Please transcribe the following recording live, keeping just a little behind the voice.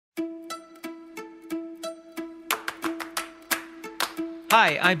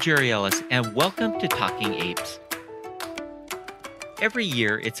Hi, I'm Jerry Ellis, and welcome to Talking Apes. Every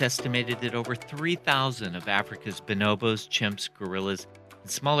year, it's estimated that over 3,000 of Africa's bonobos, chimps, gorillas, and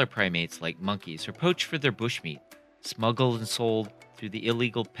smaller primates like monkeys are poached for their bushmeat, smuggled and sold through the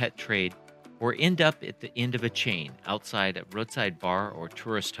illegal pet trade, or end up at the end of a chain outside a roadside bar or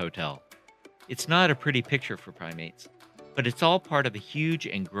tourist hotel. It's not a pretty picture for primates, but it's all part of a huge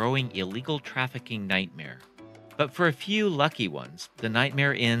and growing illegal trafficking nightmare. But for a few lucky ones, the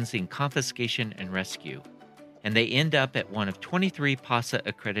nightmare ends in confiscation and rescue, and they end up at one of 23 PASA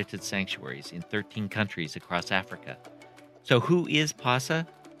accredited sanctuaries in 13 countries across Africa. So, who is PASA?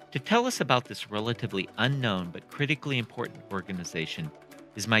 To tell us about this relatively unknown but critically important organization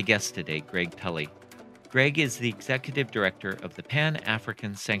is my guest today, Gregg Tully. Gregg is the executive director of the Pan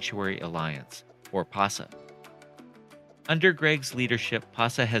African Sanctuary Alliance, or PASA. Under Gregg's leadership,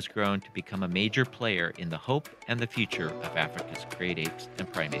 PASA has grown to become a major player in the hope and the future of Africa's great apes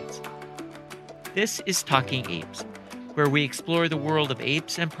and primates. This is Talking Apes, where we explore the world of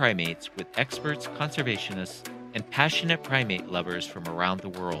apes and primates with experts, conservationists, and passionate primate lovers from around the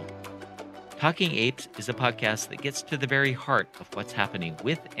world. Talking Apes is a podcast that gets to the very heart of what's happening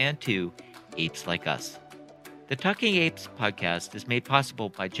with and to apes like us. The Talking Apes podcast is made possible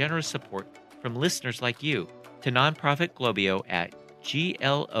by generous support from listeners like you to nonprofit Globio at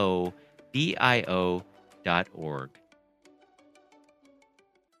globio.org.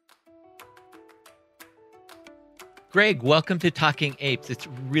 Gregg, welcome to Talking Apes. It's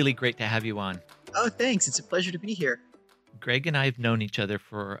really great to have you on. Oh, thanks. It's a pleasure to be here. Gregg and I have known each other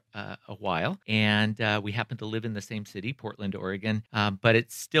for a while, and we happen to live in the same city, Portland, Oregon. But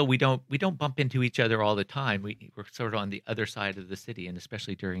it's still we don't bump into each other all the time. We're sort of on the other side of the city, and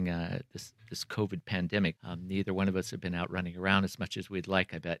especially during this COVID pandemic, neither one of us have been out running around as much as we'd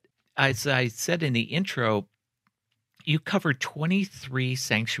like. I bet. As I said in the intro, you covered 23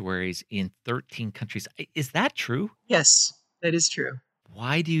 sanctuaries in 13 countries. Is that true? Yes, that is true.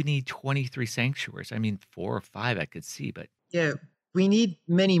 Why do you need 23 sanctuaries? I mean, 4 or 5 I could see, but... Yeah, we need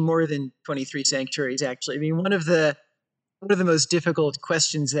many more than 23 sanctuaries, actually. I mean, one of the most difficult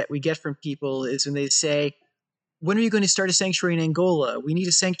questions that we get from people is when they say, when are you going to start a sanctuary in Angola? We need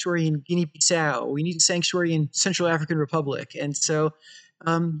a sanctuary in Guinea-Bissau. We need a sanctuary in Central African Republic. And so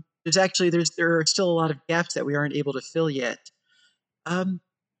there are still a lot of gaps that we aren't able to fill yet.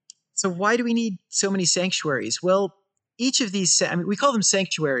 So why do we need so many sanctuaries? Well, each of these, we call them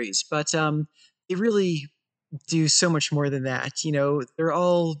sanctuaries, but they really do so much more than that. You know, they're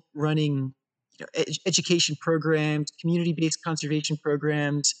all running education programs, community-based conservation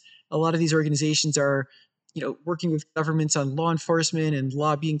programs. A lot of these organizations are, working with governments on law enforcement and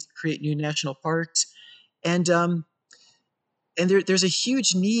lobbying to create new national parks. And there's a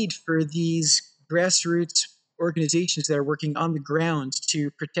huge need for these grassroots organizations that are working on the ground to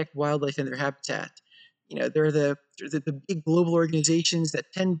protect wildlife and their habitat. They're the big global organizations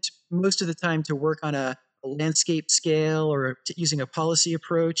that tend most of the time to work on a landscape scale or using a policy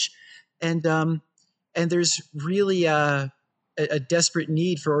approach, and there's really a desperate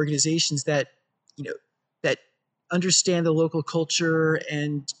need for organizations that that understand the local culture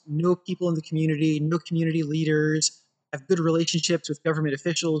and know people in the community, know community leaders, have good relationships with government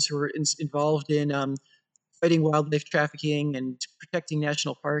officials who are involved in fighting wildlife trafficking and protecting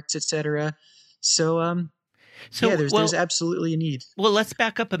national parks, etc. So there's absolutely a need. Well, let's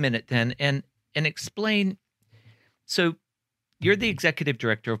back up a minute then and explain. So you're the executive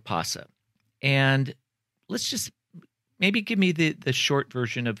director of PASA, and let's just maybe give me the short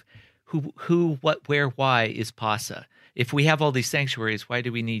version of who, what, where, why is PASA? If we have all these sanctuaries, why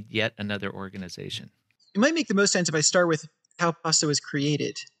do we need yet another organization? It might make the most sense if I start with how PASA was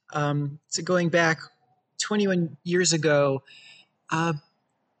created. So going back 21 years ago,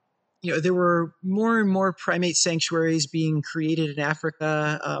 there were more and more primate sanctuaries being created in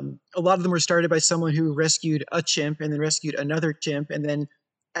Africa. A lot of them were started by someone who rescued a chimp and then rescued another chimp and then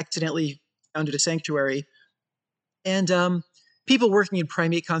accidentally founded a sanctuary. And people working in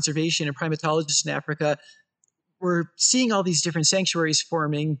primate conservation and primatologists in Africa were seeing all these different sanctuaries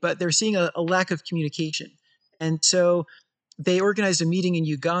forming, but they're seeing a lack of communication. And so they organized a meeting in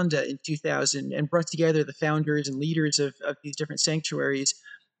Uganda in 2000 and brought together the founders and leaders of these different sanctuaries.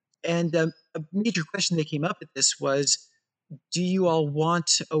 And a major question they came up with this was, do you all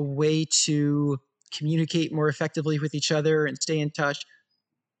want a way to communicate more effectively with each other and stay in touch?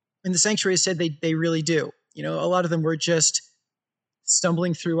 And the sanctuaries said they really do. A lot of them were just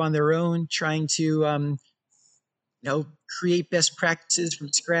stumbling through on their own, trying to create best practices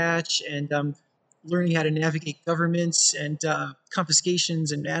from scratch and learning how to navigate governments and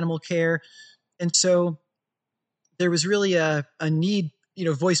confiscations and animal care. And so there was really a need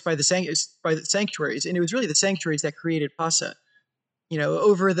voiced by the sanctuaries, and it was really the sanctuaries that created PASA.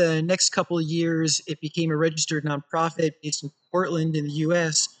 Over the next couple of years, it became a registered nonprofit based in Portland in the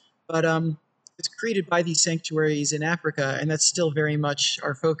U.S. But it's created by these sanctuaries in Africa, and that's still very much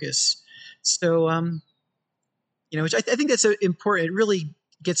our focus. So, which I think that's important. It really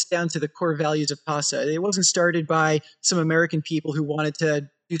gets down to the core values of PASA. It wasn't started by some American people who wanted to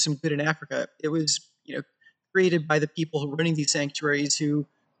do some good in Africa. It was, created by the people who are running these sanctuaries who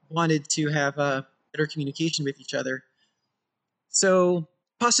wanted to have better communication with each other. So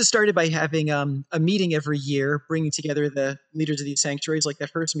PASA started by having a meeting every year, bringing together the leaders of these sanctuaries, like that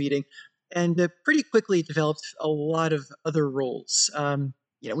first meeting, and pretty quickly developed a lot of other roles.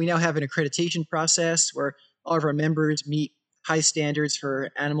 We now have an accreditation process where all of our members meet high standards for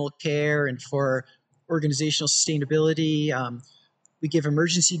animal care and for organizational sustainability. We give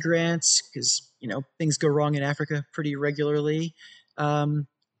emergency grants because things go wrong in Africa pretty regularly. Um,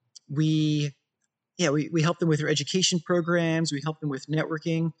 we we help them with their education programs. We help them with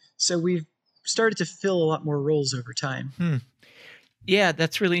networking. So we've started to fill a lot more roles over time. Yeah,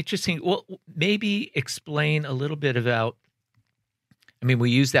 that's really interesting. Well, maybe explain a little bit about, I mean,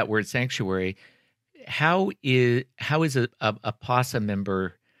 we use that word sanctuary. How is a PASA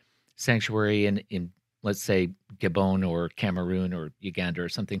member sanctuary in let's say Gabon or Cameroon or Uganda or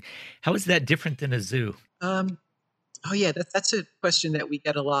something? How is that different than a zoo? Oh yeah, that's a question that we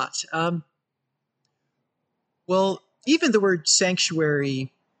get a lot. Well, even the word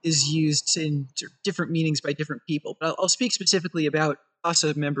sanctuary is used in different meanings by different people. But I'll speak specifically about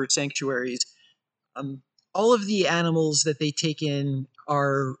PASA member sanctuaries. Um, all of the animals that they take in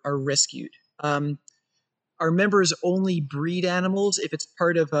are rescued. Our members only breed animals if it's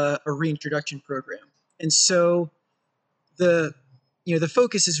part of a reintroduction program, and so the the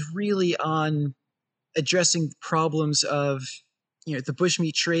focus is really on addressing problems of the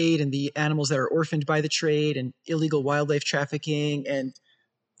bushmeat trade and the animals that are orphaned by the trade and illegal wildlife trafficking and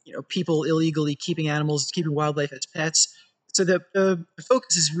people illegally keeping wildlife as pets. So the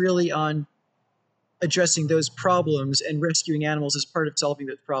focus is really on addressing those problems and rescuing animals as part of solving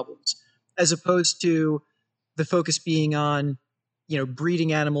those problems, as opposed to the focus being on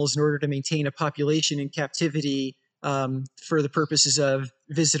breeding animals in order to maintain a population in captivity for the purposes of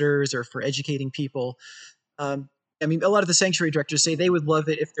visitors or for educating people. Um, I mean, a lot of the sanctuary directors say they would love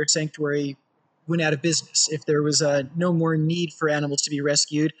it if their sanctuary went out of business, if there was no more need for animals to be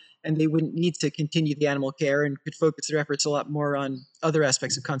rescued, and they wouldn't need to continue the animal care and could focus their efforts a lot more on other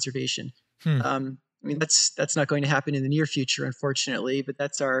aspects of conservation. I mean, that's not going to happen in the near future, unfortunately, but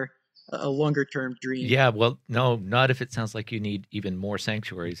that's our a longer term dream. Yeah, well, no, not if it sounds like you need even more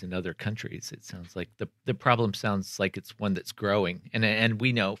sanctuaries in other countries. It sounds like the problem sounds like it's one that's growing, and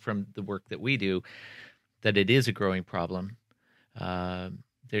we know from the work that we do that it is a growing problem.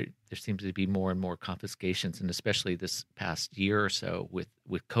 There seems to be more and more confiscations, and especially this past year or so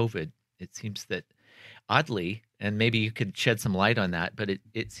with COVID, it seems that oddly, and maybe you could shed some light on that, but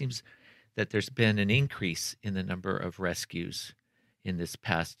it seems that there's been an increase in the number of rescues in this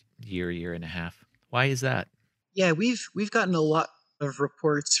past year and a half. Why is that? Yeah, we've gotten a lot of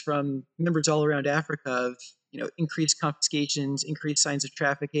reports from members all around Africa of increased confiscations, increased signs of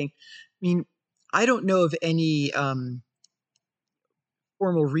trafficking. I mean, I don't know of any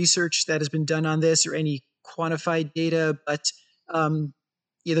formal research that has been done on this or any quantified data, but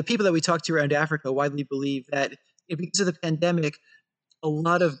the people that we talk to around Africa widely believe that because of the pandemic, a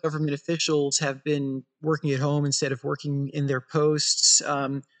lot of government officials have been working at home instead of working in their posts.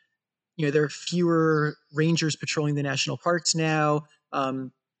 There are fewer rangers patrolling the national parks now.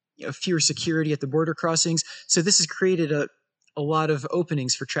 Fewer security at the border crossings. So this has created a lot of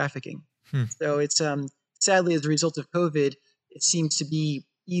openings for trafficking. Hmm. So it's sadly, as a result of COVID, it seems to be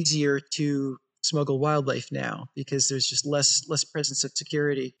easier to smuggle wildlife now because there's just less presence of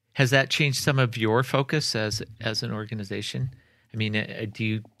security. Has that changed some of your focus as an organization? I mean, do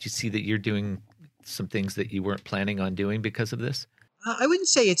you see that you're doing some things that you weren't planning on doing because of this? I wouldn't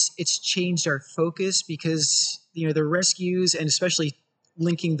say it's changed our focus because the rescues and especially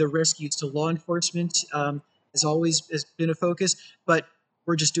linking the rescues to law enforcement has been a focus, but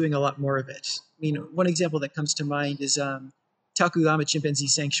we're just doing a lot more of it. I mean, one example that comes to mind is Takugama Chimpanzee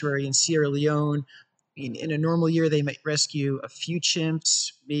Sanctuary in Sierra Leone. I mean, in a normal year, they might rescue a few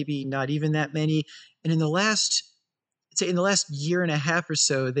chimps, maybe not even that many. And in the last year and a half or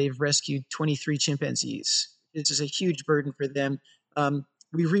so, they've rescued 23 chimpanzees. This is a huge burden for them.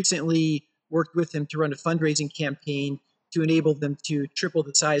 We recently worked with them to run a fundraising campaign to enable them to triple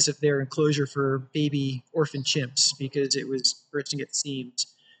the size of their enclosure for baby orphan chimps because it was bursting at the seams.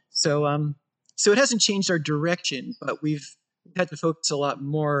 So it hasn't changed our direction, but we've we've had to focus a lot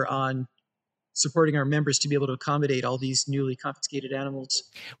more on supporting our members to be able to accommodate all these newly confiscated animals.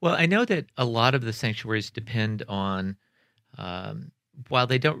 Well, I know that a lot of the sanctuaries depend on, um, while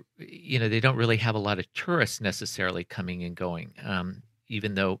they don't really have a lot of tourists necessarily coming and going.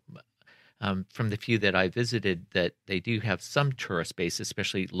 Even though from the few that I visited, that they do have some tourist base,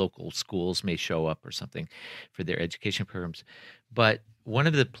 especially local schools may show up or something for their education programs. But one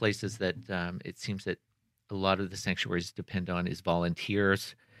of the places that it seems that a lot of the sanctuaries depend on is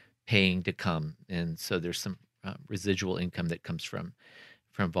volunteers paying to come, and so there's some residual income that comes from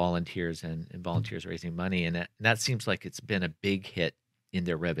volunteers and volunteers raising money, and that seems like it's been a big hit in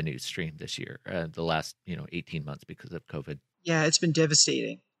their revenue stream this year, the last 18 months because of COVID. Yeah, it's been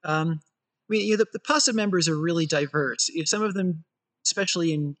devastating. The PASA members are really diverse. Some of them,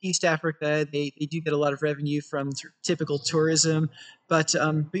 especially in East Africa, they do get a lot of revenue from sort of typical tourism, but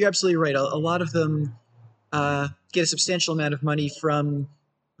you're absolutely right. A lot of them get a substantial amount of money from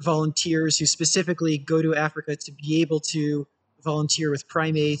volunteers who specifically go to Africa to be able to volunteer with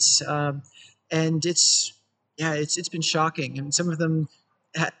primates, and it's been shocking. I mean, some of them,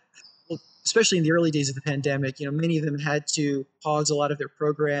 well, especially in the early days of the pandemic, many of them had to pause a lot of their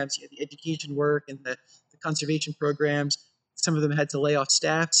programs, the education work and the conservation programs. Some of them had to lay off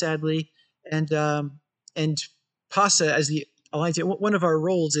staff, sadly, and PASA as the alliance. One of our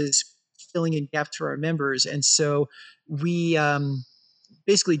roles is filling in gaps for our members, and so we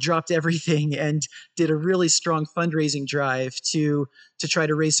basically dropped everything and did a really strong fundraising drive to try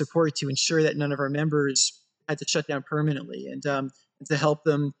to raise support to ensure that none of our members had to shut down permanently, and to help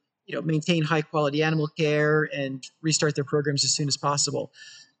them maintain high quality animal care and restart their programs as soon as possible.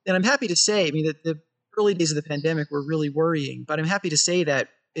 And I'm happy to say, I mean, that the early days of the pandemic were really worrying, but I'm happy to say that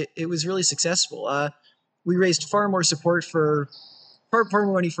it was really successful. We raised far more support for far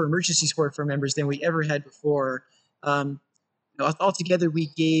more money for emergency support for members than we ever had before. Um, Altogether, we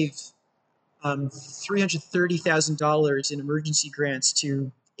gave $330,000 in emergency grants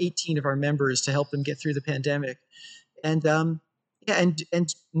to 18 of our members to help them get through the pandemic, and yeah,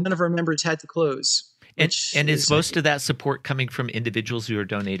 and none of our members had to close, which And is is most of that support coming from individuals who are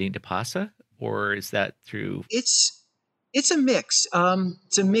donating to PASA, or is that through? it's a mix.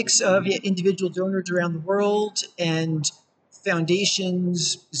 It's a mix of individual donors around the world and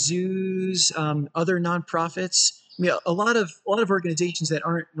foundations, zoos, other nonprofits. I mean, a lot of organizations that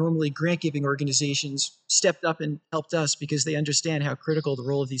aren't normally grant giving organizations stepped up and helped us because they understand how critical the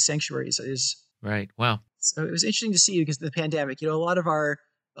role of these sanctuaries is. Right. Wow. So it was interesting to see because of the pandemic. A lot of the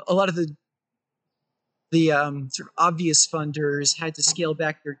sort of obvious funders had to scale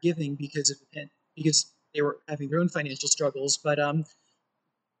back their giving because they were having their own financial struggles. But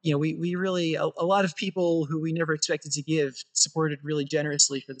we really a lot of people who we never expected to give supported really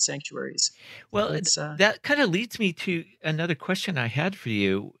generously for the sanctuaries. Well, So it's that kind of leads me to another question I had for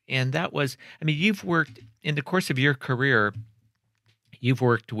you, and that was, I mean, you've worked in the course of your career, you've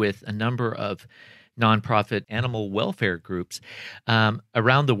worked with a number of nonprofit animal welfare groups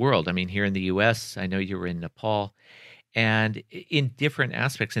around the world. I mean, here in the U.S., I know you were in Nepal, and in different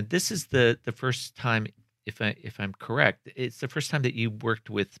aspects. And this is the first time, if I'm correct, it's the first time that you worked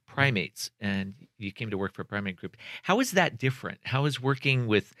with primates, and you came to work for a primate group. How is that different? How is working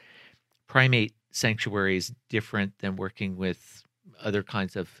with primate sanctuaries different than working with other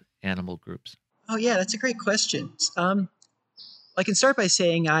kinds of animal groups? Oh yeah, that's a great question. I can start by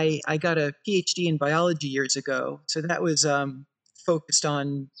saying I got a PhD in biology years ago, so that was focused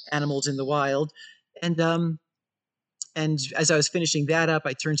on animals in the wild, and as I was finishing that up,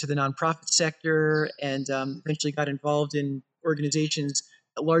 I turned to the nonprofit sector and eventually got involved in organizations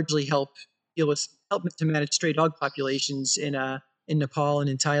that largely help to manage stray dog populations in Nepal and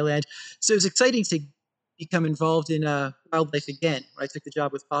in Thailand. So it was exciting to become involved in wildlife again when I took the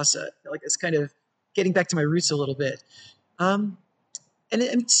job with PASA. Like it's kind of getting back to my roots a little bit. Um, and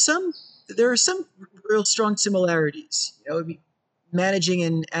there are some real strong similarities. Managing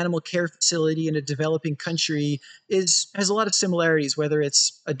an animal care facility in a developing country has a lot of similarities, whether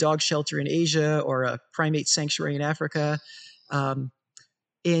it's a dog shelter in Asia or a primate sanctuary in Africa. Um,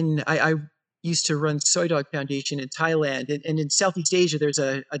 in I used to run Soy Dog Foundation in Thailand, and in Southeast Asia, there's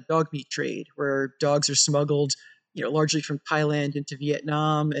a dog meat trade where dogs are smuggled, largely from Thailand into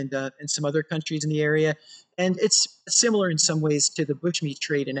Vietnam and some other countries in the area, and it's similar in some ways to the bushmeat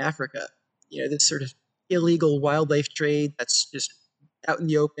trade in Africa. This sort of illegal wildlife trade that's just out in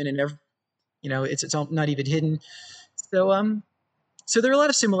the open and it's all not even hidden. So so there are a lot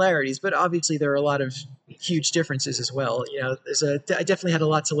of similarities, but obviously there are a lot of huge differences as well. I definitely had a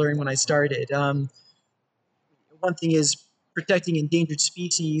lot to learn when I started. One thing is protecting endangered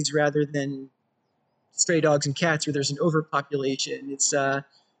species rather than stray dogs and cats where there's an overpopulation. It's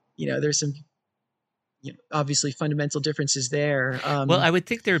there's some obviously fundamental differences there. Well, I would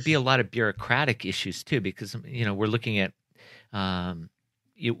think there would be a lot of bureaucratic issues too, because we're looking at um,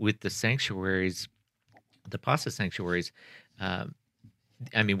 with the sanctuaries, the pasta sanctuaries. Um,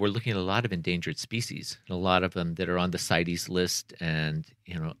 I mean, we're looking at a lot of endangered species, a lot of them that are on the CITES list, and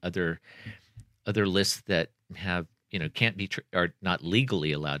other lists that have can't be are not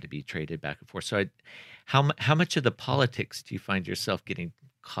legally allowed to be traded back and forth. So, how much of the politics do you find yourself getting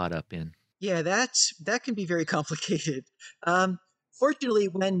caught up in? Yeah, that can be very complicated. Um, Fortunately,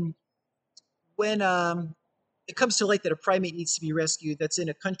 when it comes to light that a primate needs to be rescued that's in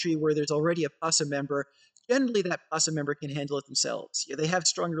a country where there's already a PASA member, generally that PASA member can handle it themselves. Yeah, they have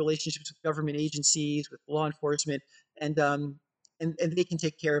strong relationships with government agencies, with law enforcement, and and they can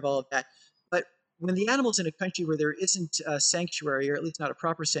take care of all of that. But when the animal's in a country where there isn't a sanctuary, or at least not a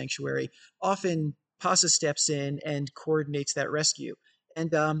proper sanctuary, often PASA steps in and coordinates that rescue.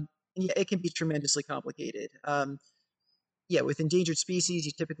 And yeah, it can be tremendously complicated. Yeah, with endangered species,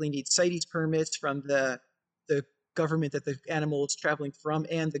 you typically need CITES permits from the government that the animal is traveling from,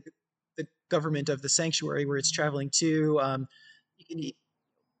 and the government of the sanctuary where it's traveling to. You can need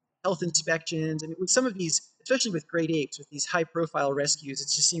health inspections. I mean, with some of these, especially with great apes, with these high profile rescues, it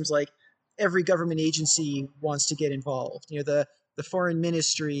just seems like every government agency wants to get involved. The foreign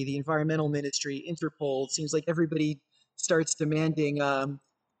ministry, the environmental ministry, Interpol. It seems like everybody starts demanding a,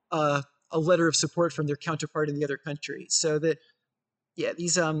 a letter of support from their counterpart in the other country. So that yeah,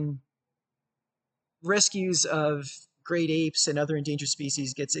 these rescues of great apes and other endangered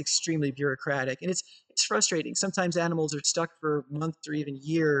species gets extremely bureaucratic, and it's frustrating. Sometimes animals are stuck for months or even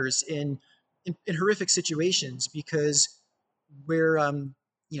years in horrific situations because we're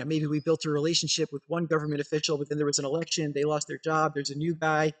maybe we built a relationship with one government official, but then there was an election, they lost their job, there's a new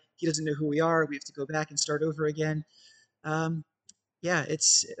guy, he doesn't know who we are, we have to go back and start over again. um, yeah,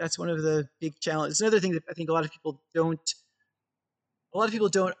 that's one of the big challenges. Another thing that I think a lot of people don't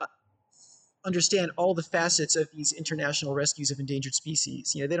understand all the facets of these international rescues of endangered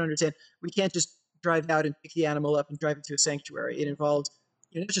species. They don't understand we can't just drive out and pick the animal up and drive it to a sanctuary. It involves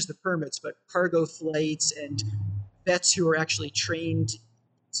not just the permits, but cargo flights and vets who are actually trained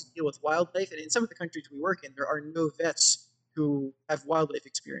to deal with wildlife. And in some of the countries we work in, there are no vets who have wildlife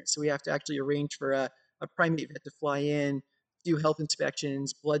experience. So we have to actually arrange for a primate vet to fly in, do health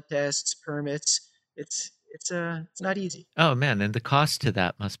inspections, blood tests, permits. It's not easy. Oh man, and the cost to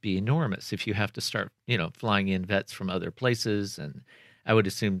that must be enormous if you have to start, flying in vets from other places. And I would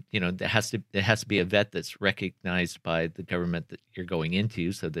assume, there has to be a vet that's recognized by the government that you're going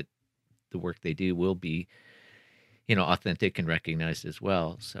into, so that the work they do will be, authentic and recognized as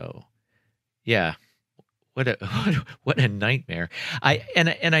well. So yeah, what a what a nightmare.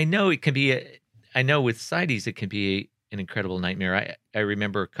 I know it can be. I know with CITES it can be an incredible nightmare. I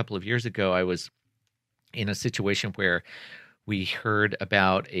remember a couple of years ago I was in a situation where we heard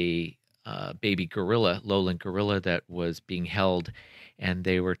about a baby gorilla, lowland gorilla, that was being held, and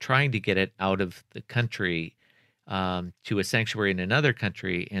they were trying to get it out of the country to a sanctuary in another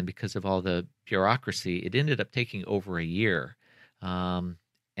country. And because of all the bureaucracy, it ended up taking over a year.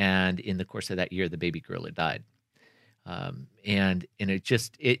 And in the course of that year, the baby gorilla died. And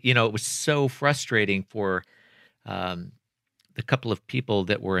it was so frustrating for the couple of people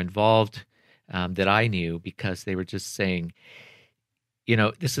that were involved, that I knew, because they were just saying,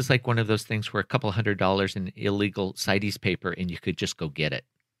 this is like one of those things where a couple $100 in illegal CITES paper and you could just go get it.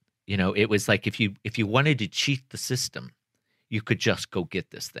 It was like if you wanted to cheat the system, you could just go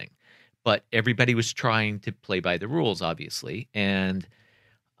get this thing. But everybody was trying to play by the rules, obviously, and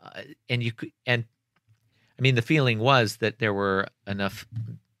you could, and I mean, the feeling was that there were enough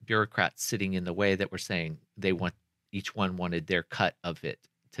bureaucrats sitting in the way that were saying each one wanted their cut of it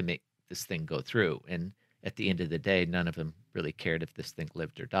to make this thing go through. And at the end of the day, none of them really cared if this thing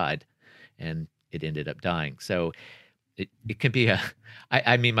lived or died, and it ended up dying. So it can be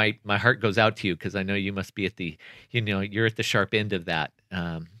I mean, my heart goes out to you, because I know you must be you're at the sharp end of that,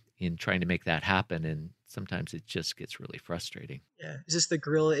 in trying to make that happen. And sometimes it just gets really frustrating. Yeah, is this the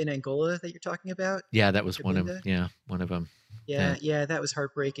gorilla in Angola that you're talking about? Yeah, that was Cabinda? one of them. Yeah, Yeah. yeah, that was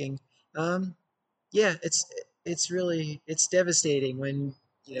heartbreaking. Um, yeah, it's devastating when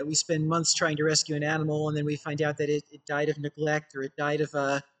we spend months trying to rescue an animal, and then we find out that it died of neglect, or it died of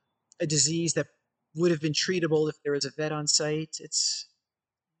a disease that would have been treatable if there was a vet on site. It's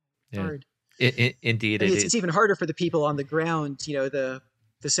Yeah. hard. Indeed I mean, it it's is. even harder for the people on the ground.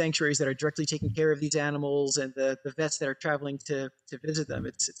 The sanctuaries that are directly taking care of these animals, and the vets that are traveling to visit them.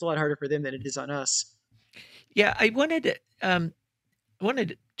 It's a lot harder for them than it is on us. Yeah, I wanted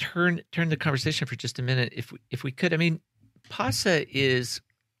to turn the conversation for just a minute, if we could. I mean, PASA is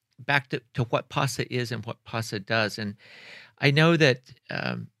back to what PASA is and what PASA does, and I know that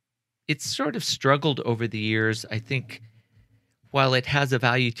it's sort of struggled over the years. I think while it has a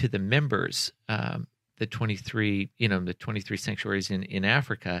value to the members, the 23, the 23 sanctuaries in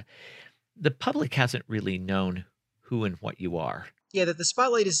Africa, the public hasn't really known who and what you are. Yeah, that the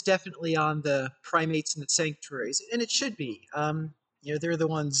spotlight is definitely on the primates and the sanctuaries, and it should be. They're the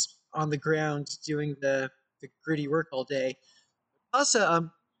ones on the ground doing the gritty work all day. Also,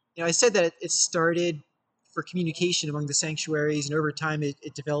 I said that it started for communication among the sanctuaries, and over time it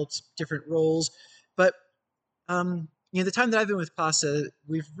developed different roles. But the time that I've been with PASA,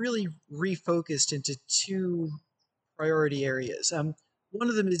 we've really refocused into two priority areas. One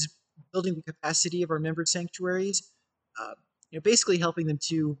of them is building the capacity of our member sanctuaries, uh, basically helping them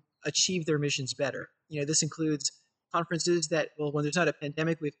to achieve their missions better. This includes conferences well, when there's not a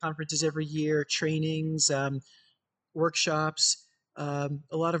pandemic, we have conferences every year, trainings, workshops, a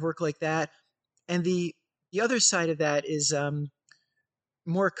lot of work like that. And the other side of that is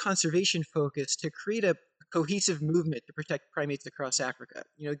more conservation focused to create a cohesive movement to protect primates across Africa.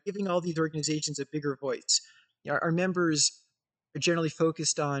 Giving all these organizations a bigger voice. Our members are generally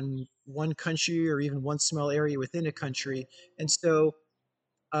focused on one country or even one small area within a country, and so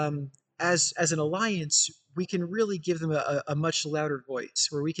um, as an alliance, we can really give them a much louder voice,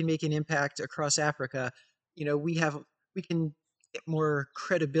 where we can make an impact across Africa. We can get more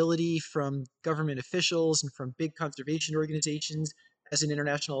credibility from government officials and from big conservation organizations as an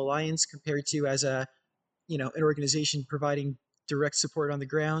international alliance compared to as an organization providing direct support on the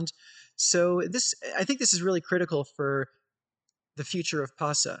ground. So I think this is really critical for the future of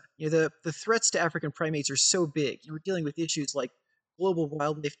PASA. The threats to African primates are so big. We're dealing with issues like global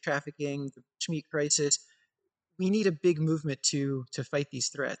wildlife trafficking, the bushmeat crisis. We need a big movement to fight these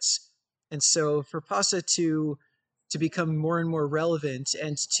threats. And so for PASA to become more and more relevant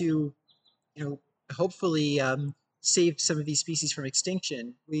and to hopefully save some of these species from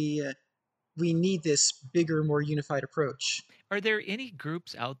extinction, we need this bigger, more unified approach. Are there any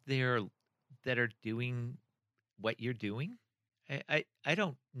groups out there that are doing what you're doing? I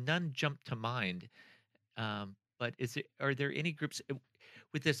don't. None jump to mind. But are there any groups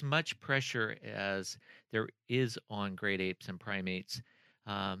with as much pressure as there is on great apes and primates,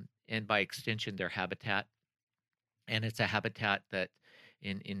 and by extension their habitat? And it's a habitat that,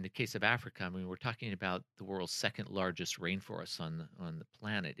 in the case of Africa, I mean, we're talking about the world's second largest rainforest on the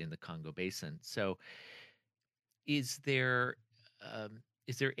planet in the Congo Basin. So, is there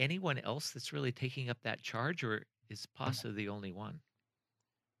is there anyone else that's really taking up that charge, or is PASA the only one?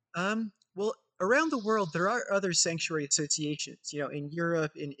 Well, around the world, there are other sanctuary associations, in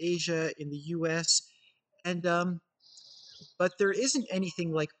Europe, in Asia, in the US, and but there isn't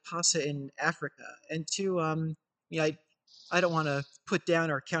anything like PASA in Africa. And you know, I, I don't want to put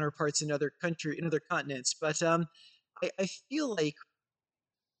down our counterparts in other continents, but I feel like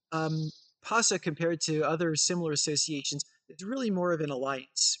um, PASA compared to other similar associations is really more of an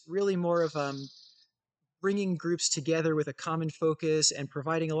alliance, really more of bringing groups together with a common focus and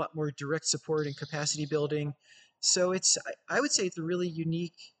providing a lot more direct support and capacity building. So I would say it's a really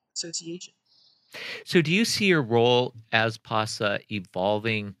unique association. So, do you see your role as PASA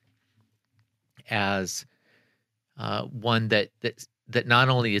evolving as one that not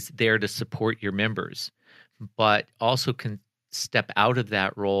only is there to support your members, but also can step out of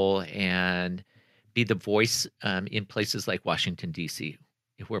that role and be the voice in places like Washington D.C.,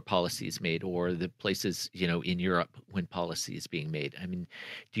 where policy is made, or the places in Europe when policy is being made? I mean,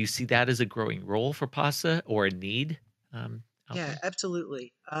 do you see that as a growing role for PASA or a need out Yeah, there?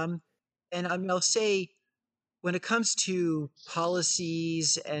 absolutely. And I'll say when it comes to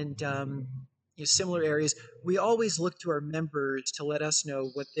policies and similar areas, we always look to our members to let us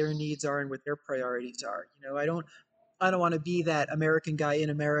know what their needs are and what their priorities are. I don't want to be that American guy in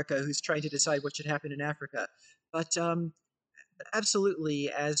America who's trying to decide what should happen in Africa. But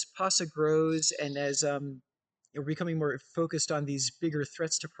absolutely, as PASA grows and as we're becoming more focused on these bigger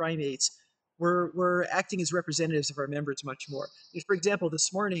threats to primates, we're acting as representatives of our members much more. For example,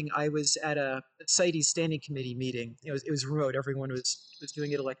 this morning I was at a CITES standing committee meeting. It was remote; everyone was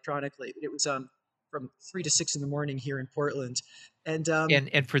doing it electronically. But it was from 3 to 6 in the morning here in Portland, and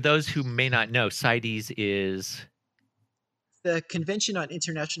And for those who may not know, CITES is the Convention on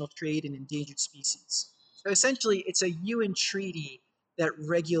International Trade in Endangered Species. So essentially, it's a UN treaty that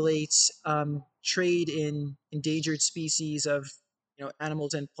regulates trade in endangered species of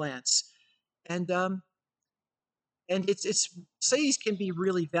animals and plants, and it's CITES can be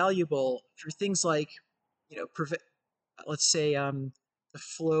really valuable for things like let's say the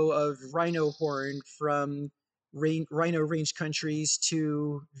flow of rhino horn from rhino range countries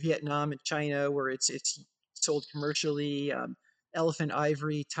to Vietnam and China, where it's sold commercially. Elephant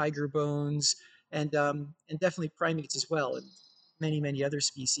ivory, tiger bones, and definitely primates as well, and many other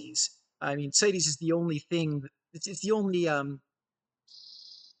species. I mean, CITES is the only thing. It's the only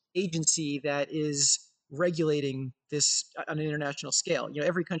agency that is regulating this on an international scale. You know,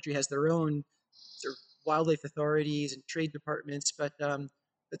 every country has their own sort of wildlife authorities and trade departments, but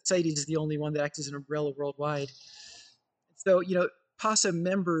CITES is the only one that acts as an umbrella worldwide. So, you know, PASA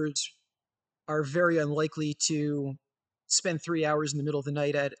members are very unlikely to spend 3 hours in the middle of the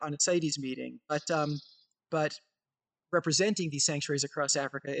night on a CITES meeting, but representing these sanctuaries across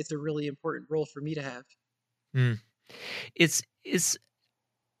Africa, it's a really important role for me to have. Mm. Is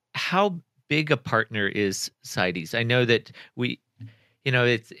how big a partner is CITES? I know that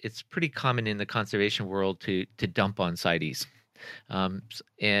it's pretty common in the conservation world to dump on CITES,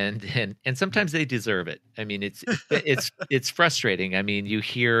 and sometimes they deserve it. I mean, it's frustrating. I mean, you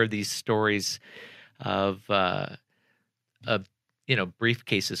hear these stories of of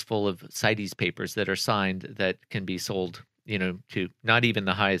briefcases full of CITES papers that are signed that can be sold, to not even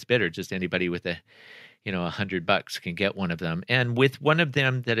the highest bidder, just anybody with $100 can get one of them. And with one of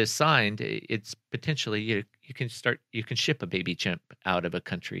them that is signed, it's potentially you can ship a baby chimp out of a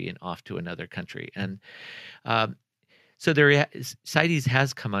country and off to another country. And um, so CITES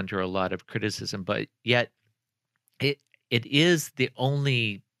has come under a lot of criticism, but yet it it is the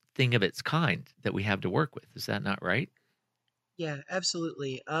only thing of its kind that we have to work with. Is that not right? Yeah,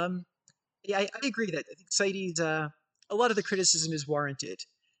 absolutely. Yeah, I agree that I think CITES, a lot of the criticism is warranted.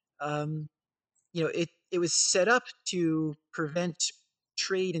 Um, you know, it was set up to prevent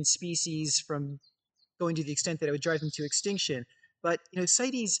trade in species from going to the extent that it would drive them to extinction. But you know,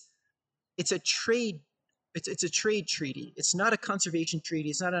 CITES, it's a trade, it's a trade treaty. It's not a conservation treaty.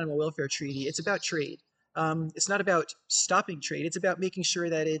 It's not an animal welfare treaty. It's about trade. It's not about stopping trade. It's about making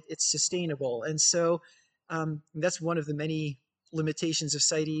sure that it's sustainable. And so that's one of the many limitations of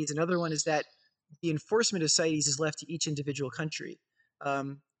CITES. Another one is that the enforcement of CITES is left to each individual country.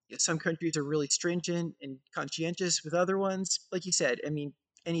 Um, some countries are really stringent and conscientious with other ones. Like you said, I mean,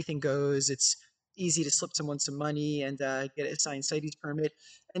 anything goes. It's easy to slip someone some money and get a signed CITES permit.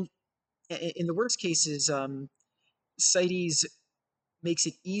 And in the worst cases, CITES makes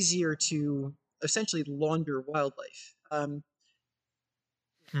it easier to essentially launder wildlife. Hmm.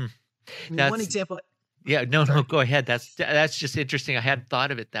 I mean, one That's example. Yeah, no, no, Sorry. go ahead. That's just interesting. I hadn't thought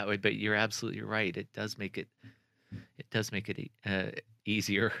of it that way, but you're absolutely right. It does make it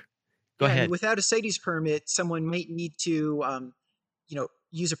easier. Go Yeah, I mean, ahead. without a CITES permit, someone might need to,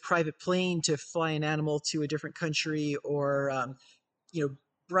 use a private plane to fly an animal to a different country, or you know,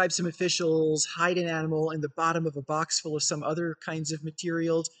 bribe some officials, hide an animal in the bottom of a box full of some other kinds of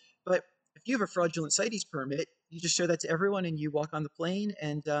materials. But if you have a fraudulent CITES permit, you just show that to everyone and you walk on the plane,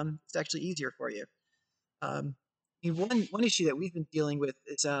 and it's actually easier for you. I mean, one issue that we've been dealing with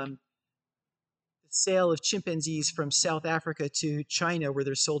is the sale of chimpanzees from South Africa to China, where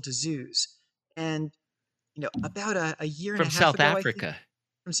they're sold to zoos. And you know, about a year and a From half South ago, I think, Africa.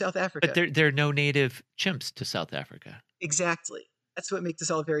 from South But Africa. there are no native chimps to South Africa. Exactly. That's what makes this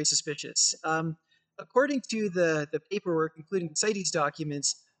all very suspicious. According to the paperwork, including the CITES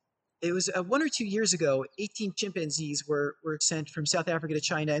documents, it was 1 or 2 years ago, 18 chimpanzees were sent from South Africa to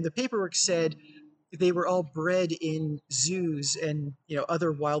China, and the paperwork said they were all bred in zoos and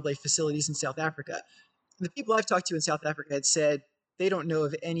other wildlife facilities in South Africa. And the people I've talked to in South Africa had said they don't know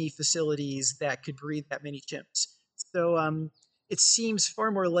of any facilities that could breed that many chimps. So it seems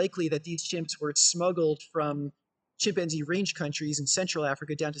far more likely that these chimps were smuggled from chimpanzee range countries in Central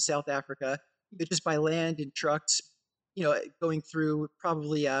Africa down to South Africa, just by land in trucks, going through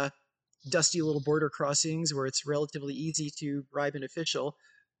probably dusty little border crossings where it's relatively easy to bribe an official.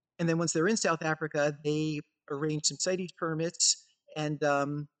 And then once they're in South Africa, they arrange some CITES permits, and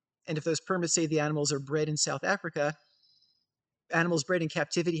if those permits say the animals are bred in South Africa, animals bred in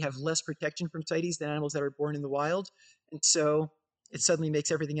captivity have less protection from CITES than animals that are born in the wild, and so it suddenly makes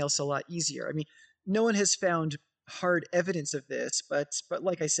everything else a lot easier. I mean, no one has found hard evidence of this, but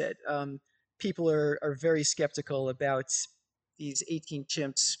like I said, people are very skeptical about these 18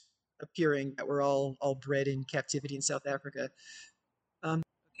 chimps appearing that were all bred in captivity in South Africa.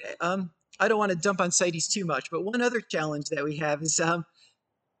 Okay, I don't want to dump on CITES too much, but one other challenge that we have is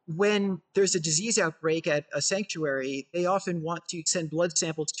when there's a disease outbreak at a sanctuary, they often want to send blood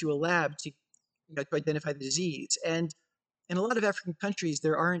samples to a lab to identify the disease. And in a lot of African countries,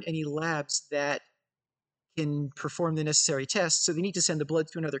 there aren't any labs that can perform the necessary tests, so they need to send the blood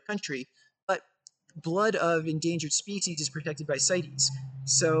to another country. But blood of endangered species is protected by CITES.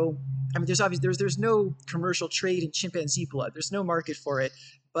 So, I mean, there's no commercial trade in chimpanzee blood. There's no market for it,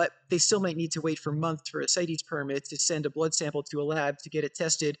 but they still might need to wait for months for a CITES permit to send a blood sample to a lab to get it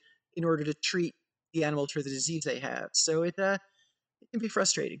tested in order to treat the animal for the disease they have. So it can be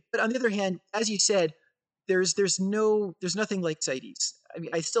frustrating. But on the other hand, as you said, there's nothing like CITES. I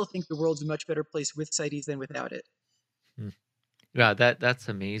mean, I still think the world's a much better place with CITES than without it. Hmm. Yeah, that's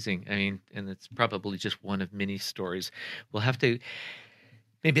amazing. I mean, and it's probably just one of many stories. We'll have to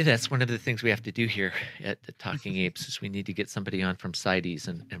maybe that's one of the things we have to do here at the Talking Apes is we need to get somebody on from CITES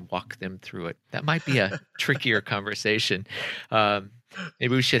and walk them through it. That might be a trickier conversation. Um,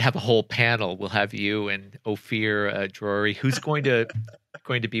 maybe we should have a whole panel. We'll have you and Ophir Drury, who's going to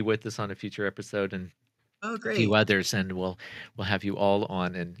be with us on a future episode, and Oh, a few great. others, and we'll have you all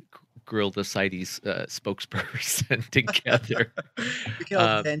on and grill the CITES spokesperson together. We can all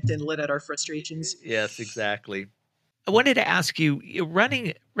Um, vent and let out our frustrations. yes, exactly. I wanted to ask you,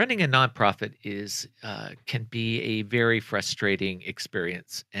 running a nonprofit is can be a very frustrating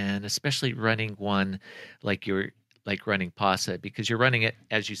experience, and especially running one like you're like running PASA because you're running it,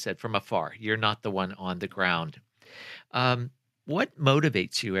 as you said, from afar. You're not the one on the ground. Um, what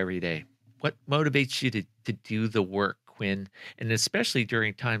motivates you every day? What motivates you to do the work when, and especially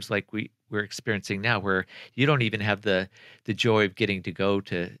during times like we're experiencing now, where you don't even have the joy of getting to go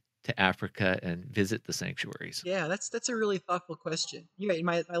to Africa and visit the sanctuaries. Yeah, that's a really thoughtful question. Yeah, in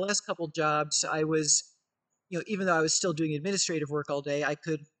my last couple jobs, I was, even though I was still doing administrative work all day, I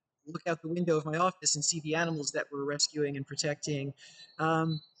could look out the window of my office and see the animals that we're rescuing and protecting.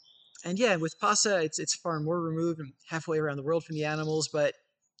 Um, and yeah, with PASA, it's far more removed and halfway around the world from the animals. But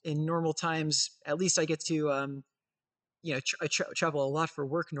in normal times, at least I get to travel a lot for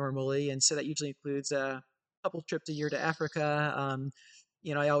work normally, and so that usually includes a couple trips a year to Africa.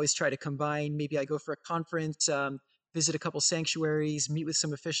 I always try to combine. Maybe I go for a conference, visit a couple sanctuaries, meet with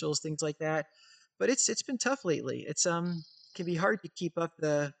some officials, things like that. But it's been tough lately. It's can be hard to keep up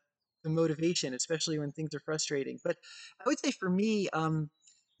the motivation, especially when things are frustrating. But I would say for me, I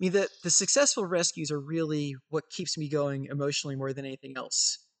mean the successful rescues are really what keeps me going emotionally more than anything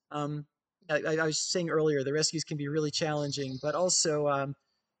else. Um, I was saying earlier, the rescues can be really challenging, but also,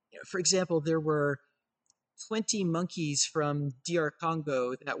 for example, there were 20 monkeys from DR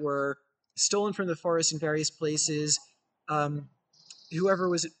Congo that were stolen from the forest in various places. Um, Whoever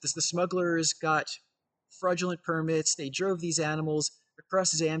was the smugglers got fraudulent permits. They drove these animals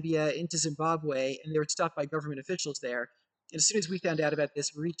across Zambia into Zimbabwe, and they were stopped by government officials there. And as soon as we found out about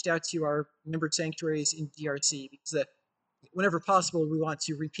this, we reached out to our membered sanctuaries in DRC because whenever possible, we want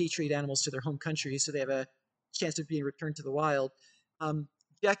to repatriate animals to their home countries so they have a chance of being returned to the wild. Um,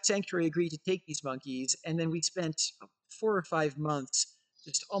 Jack Sanctuary agreed to take these monkeys, and then we spent 4 or 5 months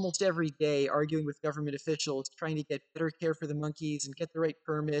just almost every day arguing with government officials, trying to get better care for the monkeys and get the right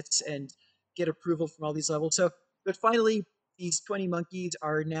permits and get approval from all these levels. But finally, these 20 monkeys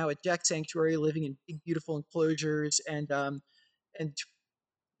are now at Jack Sanctuary, living in big, beautiful enclosures, and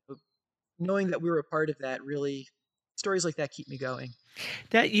knowing that we were a part of that really, stories like that keep me going.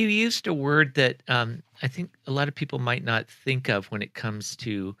 That you used a word that I think a lot of people might not think of when it comes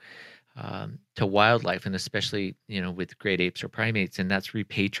to wildlife, and especially with great apes or primates, and that's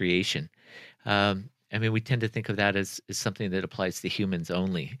repatriation. I mean, we tend to think of that as something that applies to humans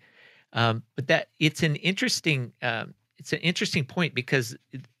only, but that it's an interesting point because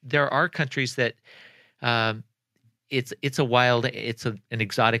there are countries that um, it's an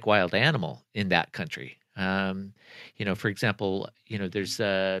exotic wild animal in that country. For example, there's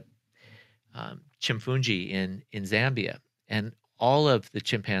chimfunji in Zambia, and all of the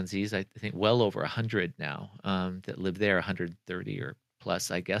chimpanzees, I think, well over 100 now that live there, 130 or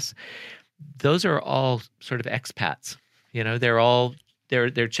plus, I guess. Those are all sort of expats. They're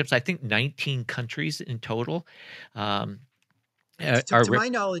chimps. I think 19 countries in total um, are To my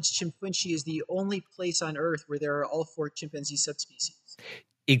knowledge, Chimpunchi is the only place on Earth where there are all four chimpanzee subspecies.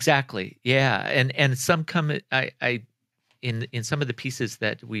 exactly, yeah, and some come. I in some of the pieces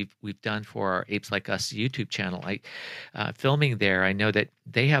that we've done for our Apes Like Us YouTube channel, filming there, I know that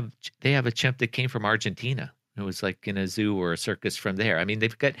they have a chimp that came from Argentina. It was like in a zoo or a circus from there. I mean,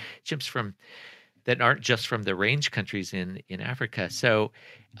 they've got chimps from that aren't just from the range countries in Africa. So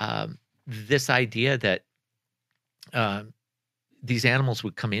this idea that um, these animals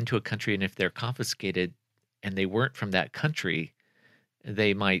would come into a country, and if they're confiscated and they weren't from that country,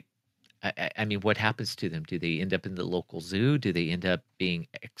 they might. I mean, what happens to them? Do they end up in the local zoo? Do they end up being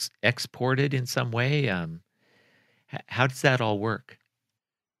exported in some way? How does that all work?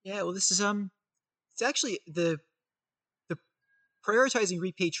 Yeah, well, this is it's actually the prioritizing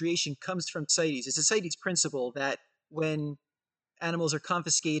repatriation comes from CITES. It's a CITES principle that when animals are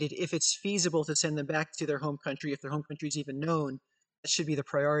confiscated, if it's feasible to send them back to their home country, if their home country is even known, that should be the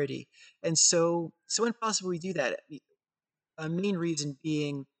priority. And so when possible, we do that. A main reason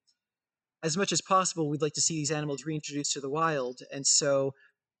being, as much as possible, we'd like to see these animals reintroduced to the wild. And so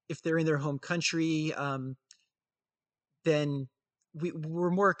if they're in their home country, then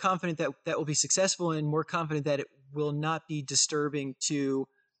we're more confident that that will be successful, and more confident that it will not be disturbing to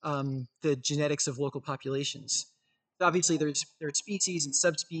the genetics of local populations. Obviously, there are species and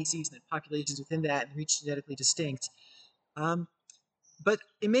subspecies and populations within that, and each genetically distinct. Um, but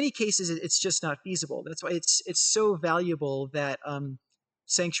in many cases, it's just not feasible. That's why it's so valuable that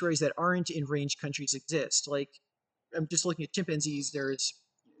sanctuaries that aren't in range countries exist. Like, I'm just looking at chimpanzees. There's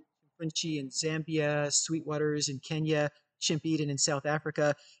Funchi in Zambia, Sweetwaters in Kenya, Chimp Eden in South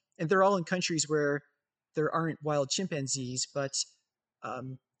Africa, and they're all in countries where there aren't wild chimpanzees,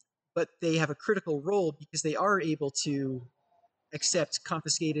 um, but they have a critical role because they are able to accept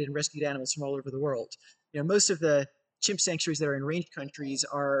confiscated and rescued animals from all over the world. Most of the chimp sanctuaries that are in range countries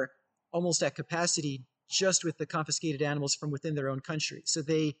are almost at capacity just with the confiscated animals from within their own country. So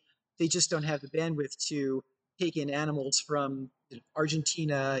they just don't have the bandwidth to take in animals from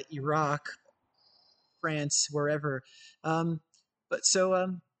Argentina, Iraq, France, wherever. Um, but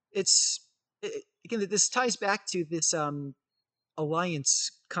so it's again, this ties back to this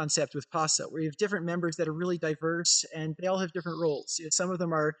alliance concept with PASA, where you have different members that are really diverse and they all have different roles. Some of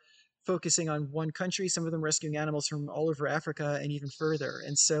them are focusing on one country, some of them rescuing animals from all over Africa and even further.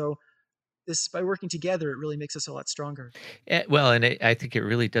 And so this, by working together, it really makes us a lot stronger. Well, and I think it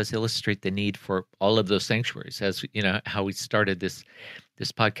really does illustrate the need for all of those sanctuaries. As you know, how we started this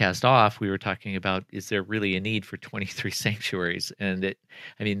podcast off, we were talking about, is there really a need for 23 sanctuaries? And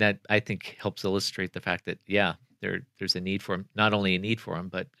that I think helps illustrate the fact that, yeah, there's a need for them. Not only a need for them,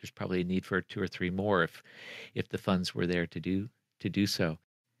 but there's probably a need for 2 or 3 more if the funds were there to do so.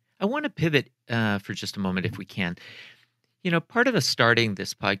 I want to pivot for just a moment, if we can. Part of us starting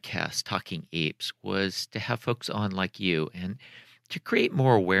this podcast, Talking Apes, was to have folks on like you and to create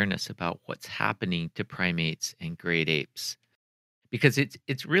more awareness about what's happening to primates and great apes. Because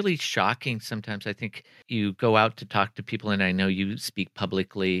it's really shocking sometimes. I think you go out to talk to people, and I know you speak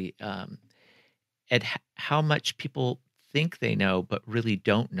publicly, at how much people think they know, but really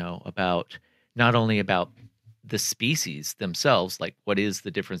don't know about, not only about the species themselves, like what is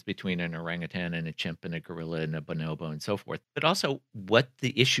the difference between an orangutan and a chimp and a gorilla and a bonobo and so forth, but also what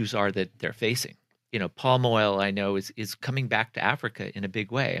the issues are that they're facing. Palm oil, I know, is coming back to Africa in a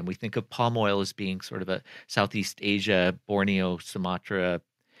big way. And we think of palm oil as being sort of a Southeast Asia, Borneo, Sumatra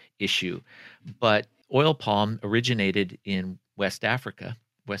issue. But oil palm originated in West Africa,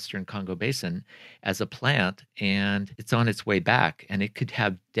 Western Congo Basin, as a plant, and it's on its way back. And it could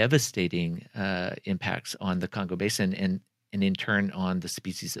have devastating impacts on the Congo Basin and in turn on the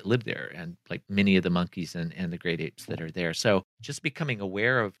species that live there, and like many of the monkeys and the great apes that are there. So just becoming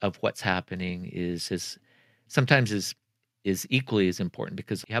aware of what's happening is sometimes is equally as important,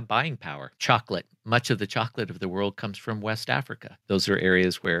 because you have buying power. Chocolate, much of the chocolate of the world comes from West Africa. Those are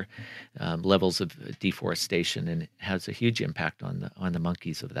areas where levels of deforestation, and it has a huge impact on the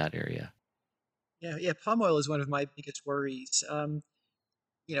monkeys of that area. Yeah. Palm oil is one of my biggest worries.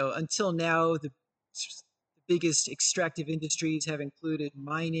 Until now, the biggest extractive industries have included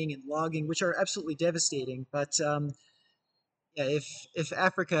mining and logging, which are absolutely devastating. But yeah, if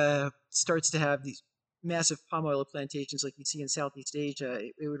Africa starts to have these massive palm oil plantations like you see in Southeast Asia,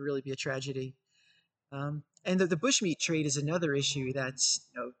 it would really be a tragedy. And the bushmeat trade is another issue that's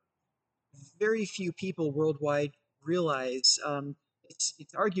very few people worldwide realize.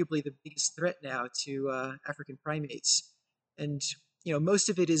 It's arguably the biggest threat now to African primates, and most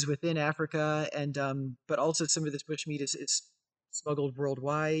of it is within Africa, and but also some of this bushmeat is smuggled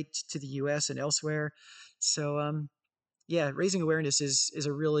worldwide to the U.S. and elsewhere. So yeah, raising awareness is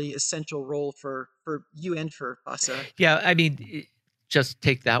a really essential role for you and for PASA. Yeah, I mean, just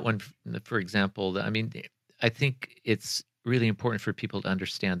take that one for example. I mean, I think it's really important for people to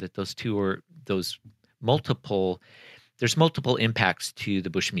understand that those multiple there's multiple impacts to the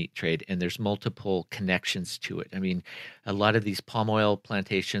bushmeat trade, and there's multiple connections to it. I mean, a lot of these palm oil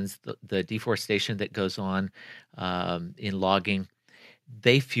plantations, the deforestation that goes on in logging,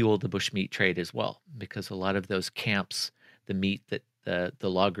 they fuel the bushmeat trade as well, because a lot of those camps, the meat that the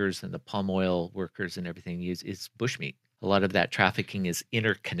loggers and the palm oil workers and everything use is bushmeat. A lot of that trafficking is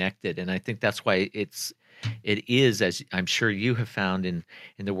interconnected, and I think that's why it is, as I'm sure you have found in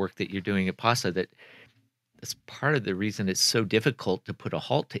the work that you're doing at PASA, that that's part of the reason it's so difficult to put a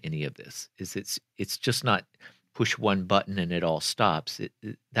halt to any of this. Is it's just not push one button and it all stops.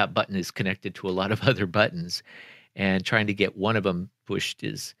 That button is connected to a lot of other buttons, and trying to get one of them pushed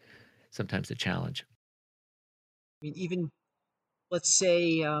is sometimes a challenge. I mean, even let's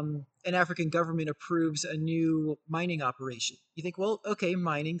say an African government approves a new mining operation. You think, well, okay,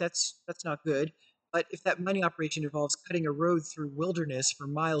 mining, that's not good. But if that mining operation involves cutting a road through wilderness for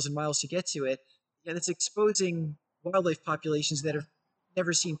miles and miles to get to it, yeah, that's exposing wildlife populations that have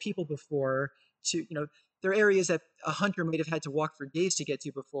never seen people before to, there are areas that a hunter might have had to walk for days to get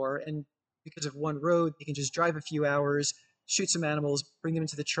to before, and because of one road, they can just drive a few hours, shoot some animals, bring them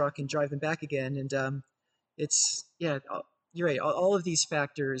into the truck, and drive them back again. And it's yeah, you're right. All of these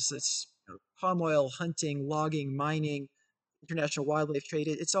factors, it's palm oil, hunting, logging, mining, international wildlife trade.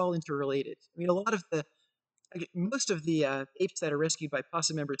 It's all interrelated. I mean, a lot of the most of the apes that are rescued by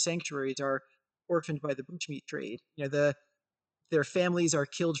possum member sanctuaries are orphaned by the bushmeat trade. Their families are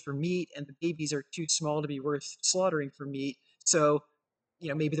killed for meat, and the babies are too small to be worth slaughtering for meat. So,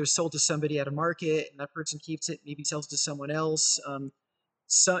 maybe they're sold to somebody at a market, and that person keeps it, maybe sells to someone else.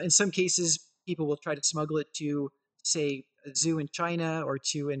 So in some cases, people will try to smuggle it to, say, a zoo in China or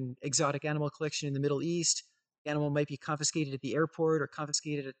to an exotic animal collection in the Middle East. The animal might be confiscated at the airport or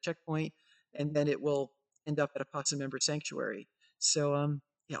confiscated at a checkpoint, and then it will end up at a possum member sanctuary. So,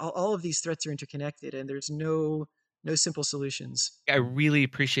 yeah, all of these threats are interconnected, and there's no simple solutions. I really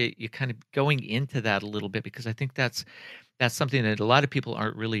appreciate you kind of going into that a little bit, because I think that's something that a lot of people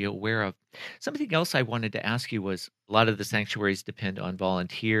aren't really aware of. Something else I wanted to ask you was, a lot of the sanctuaries depend on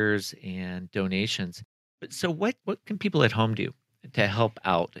volunteers and donations. But so what can people at home do to help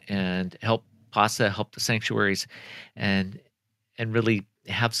out and help PASA, help the sanctuaries, and really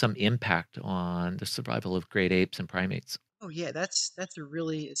have some impact on the survival of great apes and primates? Oh yeah, that's a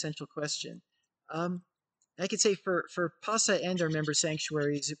really essential question. Um, I could say for PASA and our member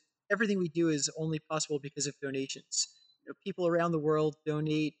sanctuaries, everything we do is only possible because of donations. People around the world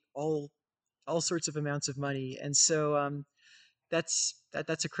donate all sorts of amounts of money, and so that's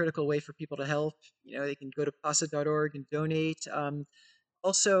a critical way for people to help. They can go to pasa.org and donate.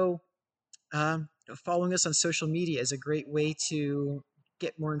 Also, following us on social media is a great way to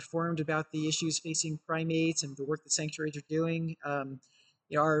get more informed about the issues facing primates and the work that sanctuaries are doing.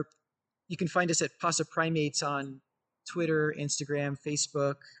 Our You can find us at Pasa Primates on Twitter, Instagram,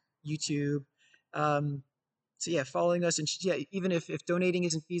 Facebook, YouTube. Um, so yeah, following us, and yeah, even if donating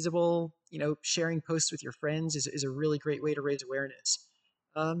isn't feasible, sharing posts with your friends is a really great way to raise awareness.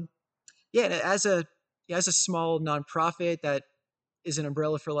 Um, yeah, and as a small nonprofit that is an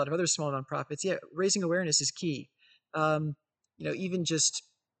umbrella for a lot of other small nonprofits, yeah, raising awareness is key. Um, even just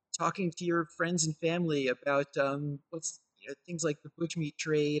talking to your friends and family about what's things like the bushmeat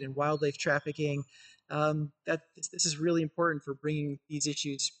trade and wildlife trafficking. That this is really important for bringing these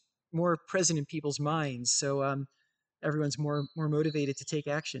issues more present in people's minds, so everyone's more motivated to take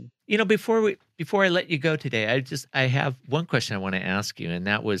action. Before I let you go today, I have one question I want to ask you, and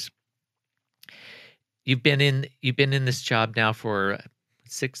that was, you've been in this job now for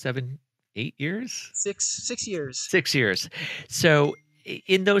 6, 7, 8 years? Six years. 6 years. So,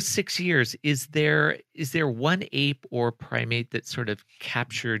 in those 6 years, is there one ape or primate that sort of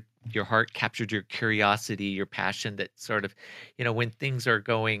captured your heart, captured your curiosity, your passion, that sort of, when things are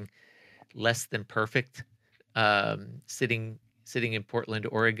going less than perfect, sitting in Portland,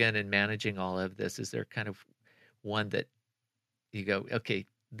 Oregon, and managing all of this, is there kind of one that you go, "Okay,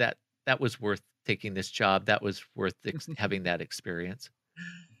 that was worth taking this job. That was worth having that experience."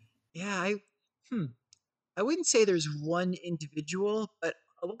 Yeah, hmm, I wouldn't say there's one individual, but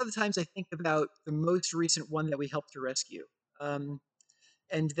a lot of the times I think about the most recent one that we helped to rescue. Um,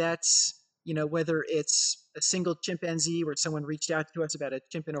 and that's, whether it's a single chimpanzee where someone reached out to us about a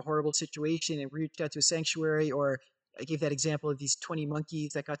chimp in a horrible situation and reached out to a sanctuary, or I gave that example of these 20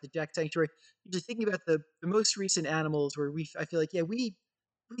 monkeys that got to Jack Sanctuary. Just thinking about the most recent animals where I feel like, yeah, we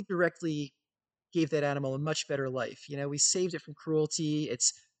directly gave that animal a much better life. We saved it from cruelty.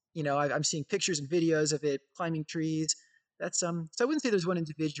 I'm seeing pictures and videos of it climbing trees. So I wouldn't say there's one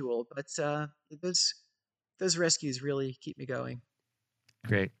individual, but those rescues really keep me going.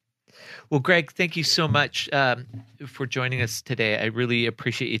 Great. Well, Greg, thank you so much for joining us today. I really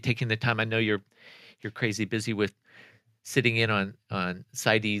appreciate you taking the time. I know you're crazy busy with sitting in on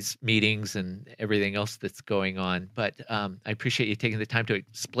CITES meetings and everything else that's going on, but I appreciate you taking the time to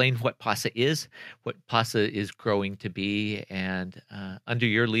explain what PASA is, what PASA is growing to be, and under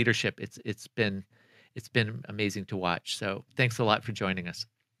your leadership, it's been amazing to watch. So, thanks a lot for joining us.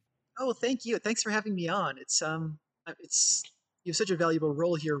 Oh, well, thank you. Thanks for having me on. It's you have such a valuable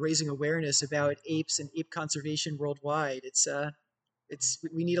role here, raising awareness about apes and ape conservation worldwide.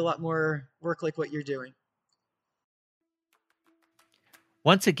 We need a lot more work like what you're doing.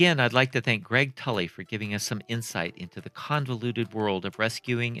 Once again, I'd like to thank Gregg Tully for giving us some insight into the convoluted world of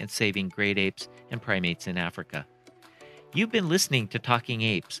rescuing and saving great apes and primates in Africa. You've been listening to Talking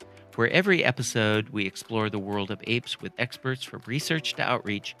Apes, where every episode we explore the world of apes with experts from research to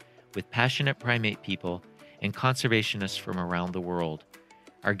outreach, with passionate primate people and conservationists from around the world.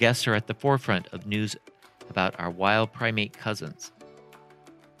 Our guests are at the forefront of news about our wild primate cousins.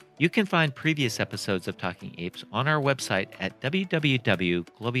 You can find previous episodes of Talking Apes on our website at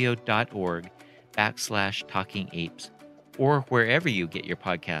www.globio.org/talkingapes or wherever you get your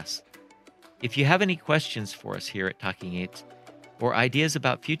podcasts. If you have any questions for us here at Talking Apes or ideas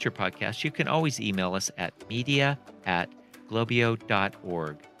about future podcasts, you can always email us at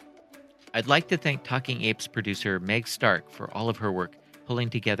media@globio.org. I'd like to thank Talking Apes producer Meg Stark for all of her work pulling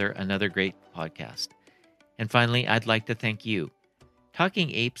together another great podcast. And finally, I'd like to thank you.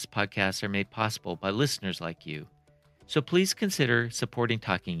 Talking Apes podcasts are made possible by listeners like you. So please consider supporting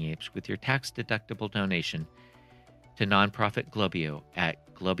Talking Apes with your tax-deductible donation to nonprofit Globio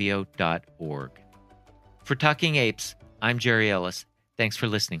at globio.org. For Talking Apes, I'm Jerry Ellis. Thanks for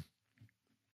listening.